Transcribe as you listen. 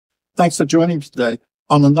Thanks for joining me today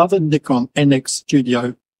on another Nikon NX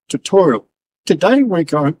Studio tutorial. Today we're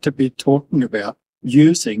going to be talking about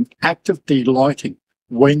using active delighting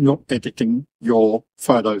when you're editing your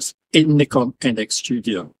photos in Nikon NX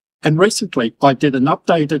Studio. And recently I did an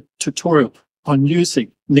updated tutorial on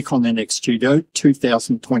using Nikon NX Studio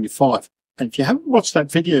 2025. And if you haven't watched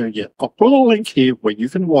that video yet, I'll put a link here where you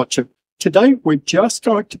can watch it. Today we're just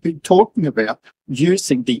going to be talking about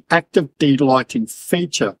using the active delighting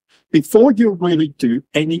feature before you really do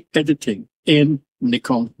any editing in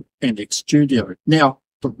Nikon NX Studio. Now,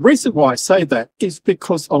 the reason why I say that is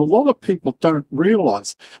because a lot of people don't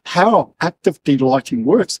realize how active delighting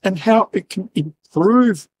works and how it can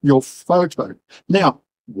improve your photo. Now,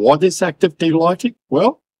 what is active delighting?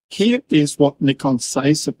 Well, here is what Nikon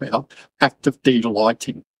says about active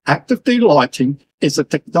delighting. Active delighting is a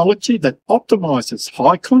technology that optimizes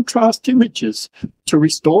high contrast images to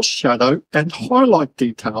restore shadow and highlight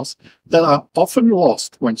details that are often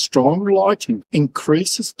lost when strong lighting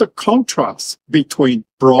increases the contrast between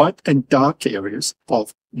bright and dark areas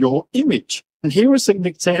of your image. And here is an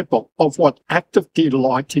example of what active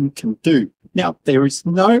delighting can do. Now, there is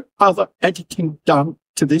no other editing done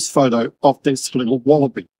to this photo of this little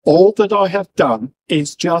wallaby. All that I have done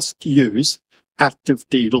is just use active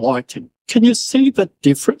delighting. Can you see the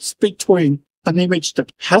difference between an image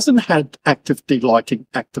that hasn't had active delighting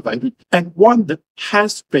activated and one that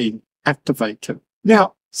has been activated?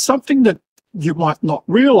 Now, something that you might not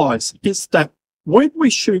realize is that when we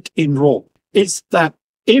shoot in RAW, is that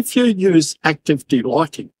if you use active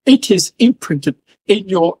delighting, it is imprinted in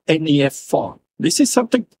your NEF file. This is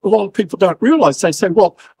something a lot of people don't realize. They say,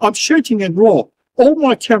 well, I'm shooting in RAW. All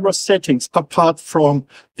my camera settings, apart from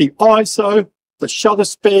the ISO, the shutter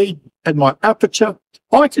speed, and my aperture,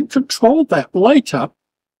 I can control that later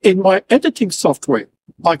in my editing software.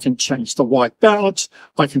 I can change the white balance.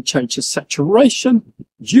 I can change the saturation.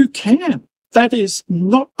 You can. That is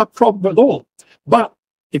not a problem at all. But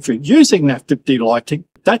if you're using active delighting,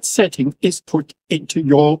 that setting is put into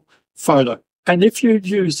your photo. And if you're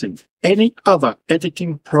using any other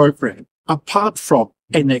editing program apart from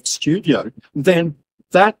NX Studio, then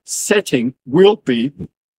that setting will be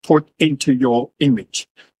put into your image.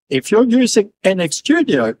 If you're using NX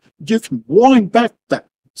Studio, you can wind back that.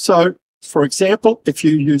 So, for example, if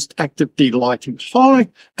you used active delighting high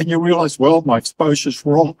and you realize, well, my exposure's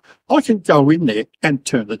wrong, I can go in there and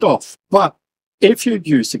turn it off. But if you're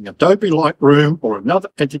using Adobe Lightroom or another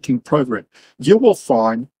editing program, you will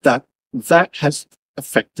find that that has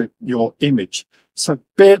affected your image. So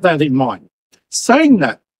bear that in mind. Saying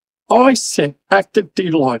that, I set active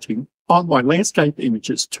delighting on my landscape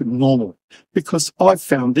images to normal because I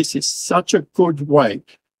found this is such a good way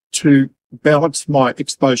to balance my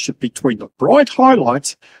exposure between the bright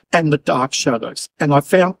highlights and the dark shadows. And I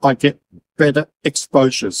found I get better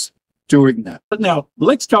exposures doing that. But now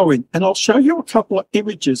let's go in and I'll show you a couple of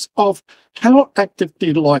images of how active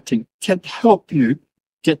delighting can help you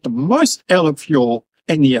get the most out of your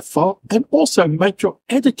NEF file and also make your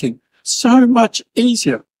editing so much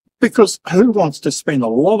easier. Because who wants to spend a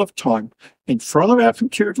lot of time in front of our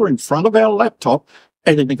computer, in front of our laptop,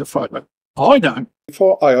 editing a photo? I don't.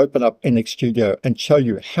 Before I open up NX Studio and show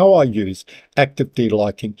you how I use active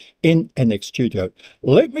delighting in NX Studio,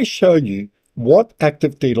 let me show you what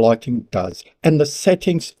active delighting does and the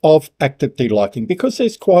settings of active delighting, because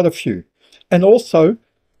there's quite a few. And also,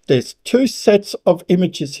 there's two sets of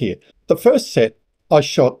images here. The first set I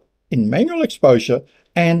shot in manual exposure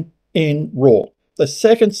and in RAW. The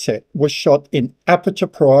second set was shot in aperture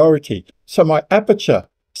priority. So my aperture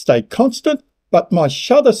stayed constant, but my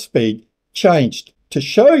shutter speed changed to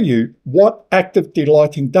show you what active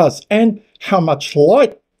delighting does and how much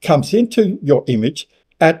light comes into your image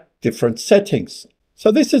at different settings.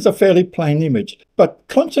 So this is a fairly plain image, but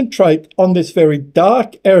concentrate on this very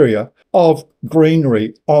dark area of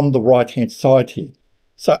greenery on the right-hand side here.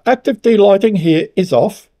 So active delighting here is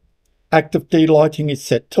off. Active delighting is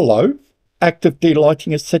set to low. Active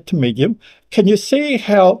delighting is set to medium. Can you see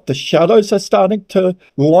how the shadows are starting to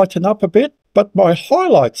lighten up a bit? But my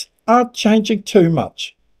highlights aren't changing too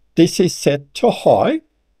much. This is set to high.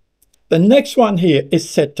 The next one here is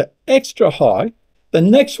set to extra high. The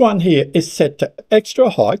next one here is set to extra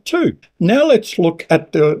high too. Now let's look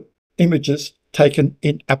at the images taken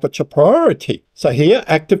in aperture priority. So here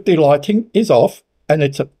active delighting is off and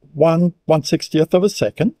it's at 1/160th of a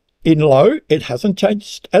second. In low, it hasn't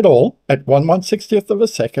changed at all at 1/160th of a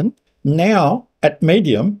second. Now at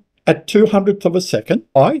medium, at 200th of a second,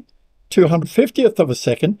 high, 250th of a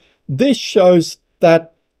second. This shows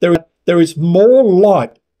that there is more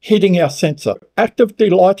light hitting our sensor. Active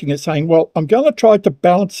delighting is saying, well, I'm going to try to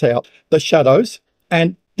balance out the shadows,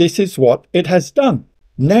 and this is what it has done.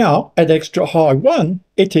 Now at extra high 1,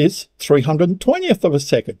 it is 320th of a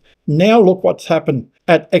second. Now look what's happened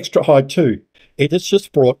at extra high 2. It has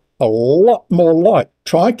just brought a lot more light,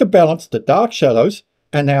 trying to balance the dark shadows,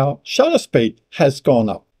 and our shutter speed has gone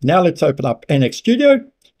up. Now let's open up NX Studio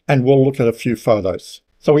and we'll look at a few photos.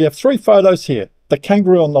 So we have 3 photos here. The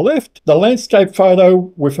kangaroo on the left, the landscape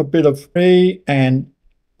photo with a bit of tree and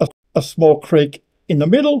a small creek in the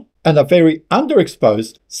middle, and a very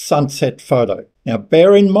underexposed sunset photo. Now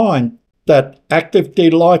bear in mind that active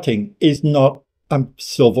delighting is not a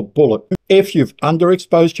silver bullet. If you've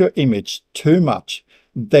underexposed your image too much,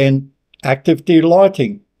 then active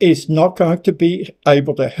delighting is not going to be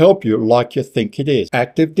able to help you like you think it is.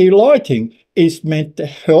 Active delighting is meant to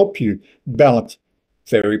help you balance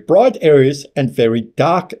very bright areas and very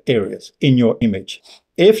dark areas in your image.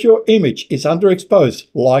 If your image is underexposed,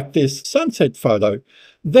 like this sunset photo,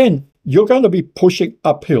 then you're going to be pushing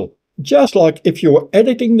uphill, just like if you were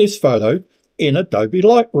editing this photo in Adobe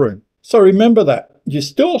Lightroom. So remember that. You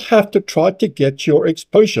still have to try to get your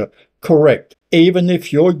exposure correct, even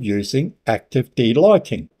if you're using active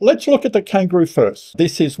delighting. Let's look at the kangaroo first.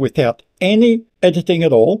 This is without any editing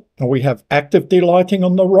at all. And we have active delighting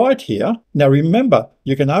on the right here. Now remember,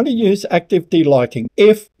 you can only use active delighting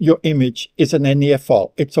if your image is an NEF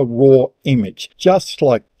file. It's a raw image, just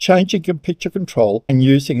like changing your picture control and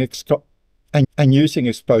using exposure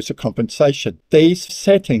compensation. These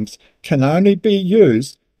settings can only be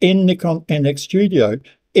used in Nikon NX Studio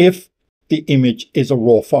if the image is a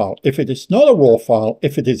raw file. If it is not a raw file,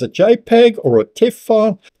 if it is a JPEG or a TIFF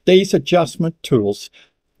file, these adjustment tools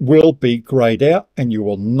will be grayed out and you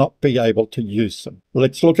will not be able to use them.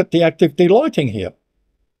 Let's look at the active delighting here.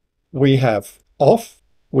 We have off,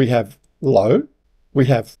 we have low, we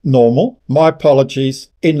have normal. My apologies,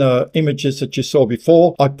 in the images that you saw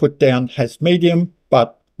before, I put down has medium,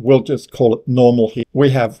 but we'll just call it normal here.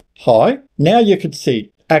 We have high. Now you can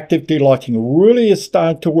see active delighting really is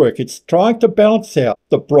starting to work. It's trying to balance out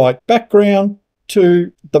the bright background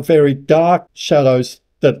to the very dark shadows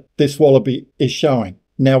that this wallaby is showing.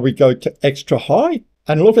 Now we go to extra high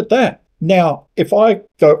and look at that. Now, if I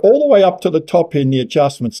go all the way up to the top in the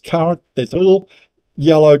adjustments current, there's a little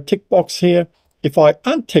yellow tick box here. If I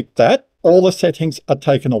untick that, all the settings are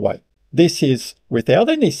taken away. This is without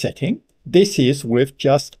any setting. This is with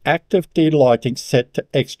just active delighting set to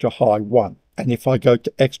extra high 1. And if I go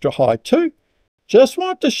to extra high 2, just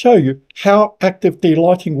want to show you how active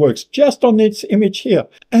delighting works just on this image here.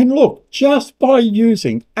 And look, just by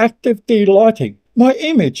using active delighting, my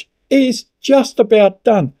image is just about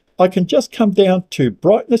done. I can just come down to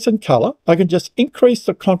brightness and color. I can just increase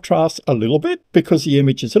the contrast a little bit because the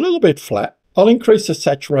image is a little bit flat. I'll increase the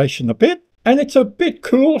saturation a bit, and it's a bit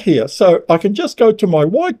cool here. So I can just go to my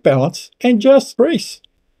white balance and just increase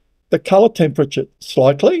the color temperature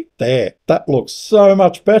slightly. There, that looks so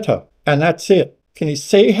much better. And that's it. Can you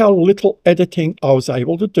see how little editing I was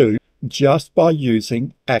able to do just by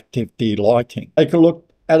using active delighting? Take a look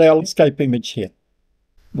at our landscape image here.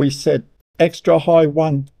 We said extra high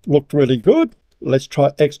 1 looked really good. Let's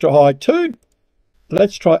try extra high 2.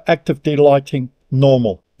 Let's try active delighting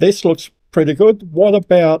normal. This looks pretty good. What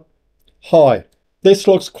about high? This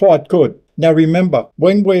looks quite good. Now remember,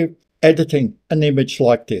 when we're editing an image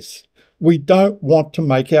like this, we don't want to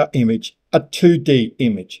make our image a 2D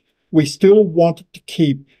image. We still want it to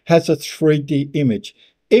keep as a 3D image.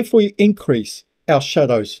 If we increase our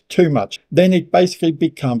shadows too much, then it basically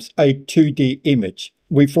becomes a 2D image.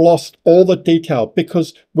 We've lost all the detail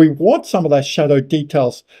because we want some of those shadow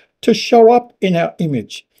details to show up in our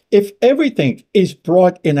image. If everything is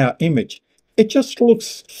bright in our image, it just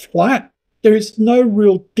looks flat. There is no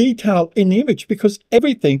real detail in the image because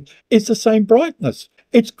everything is the same brightness.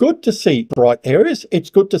 It's good to see bright areas. It's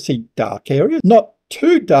good to see dark areas. Not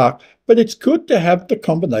too dark, but it's good to have the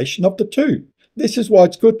combination of the two. This is why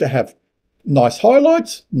it's good to have nice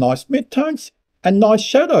highlights, nice midtones, and nice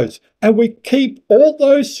shadows. And we keep all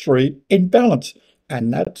those three in balance.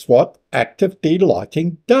 And that's what active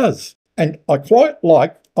delighting does. And I quite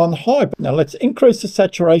like on high. Now let's increase the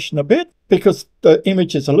saturation a bit because the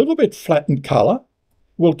image is a little bit flat in color.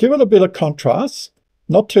 We'll give it a bit of contrast,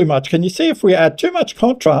 not too much. Can you see if we add too much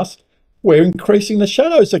contrast, we're increasing the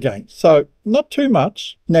shadows again. So not too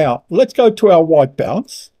much. Now let's go to our white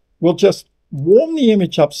balance. We'll just warm the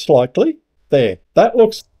image up slightly. There, that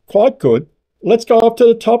looks quite good. Let's go up to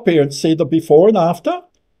the top here and see the before and after.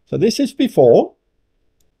 So this is before,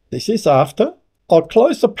 this is after. I'll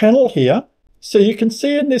close the panel here so you can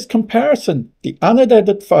see in this comparison, the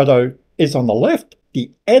unedited photo is on the left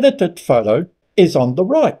The edited photo is on the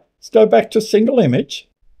right. Let's go back to single image.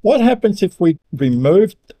 What happens if we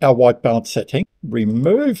remove our white balance setting,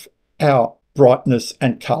 remove our brightness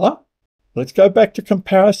and color? Let's go back to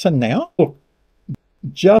comparison now. Look,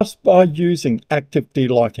 just by using active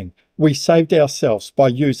delighting, we saved ourselves by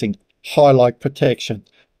using highlight protection,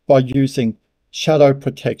 by using shadow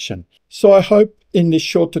protection. So I hope in this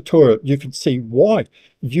short tutorial you can see why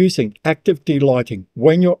using active delighting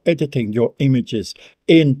when you're editing your images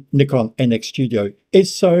in Nikon NX Studio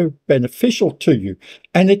is so beneficial to you,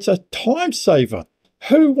 and it's a time saver.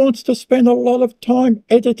 Who wants to spend a lot of time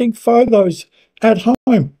editing photos at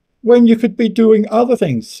home when you could be doing other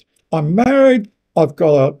things? I'm married, I've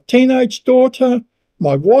got a teenage daughter,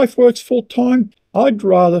 my wife works full time. I'd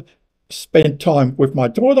rather spend time with my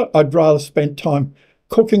daughter. I'd rather spend time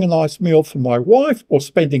cooking a nice meal for my wife or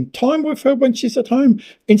spending time with her when she's at home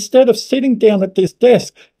instead of sitting down at this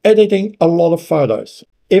desk editing a lot of photos.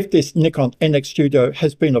 If this Nikon NX Studio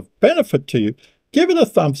has been of benefit to you, give it a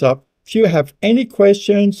thumbs up. If you have any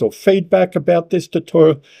questions or feedback about this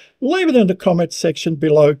tutorial, leave it in the comments section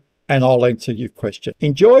below and I'll answer your question.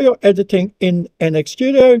 Enjoy your editing in NX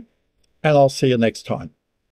Studio, and I'll see you next time.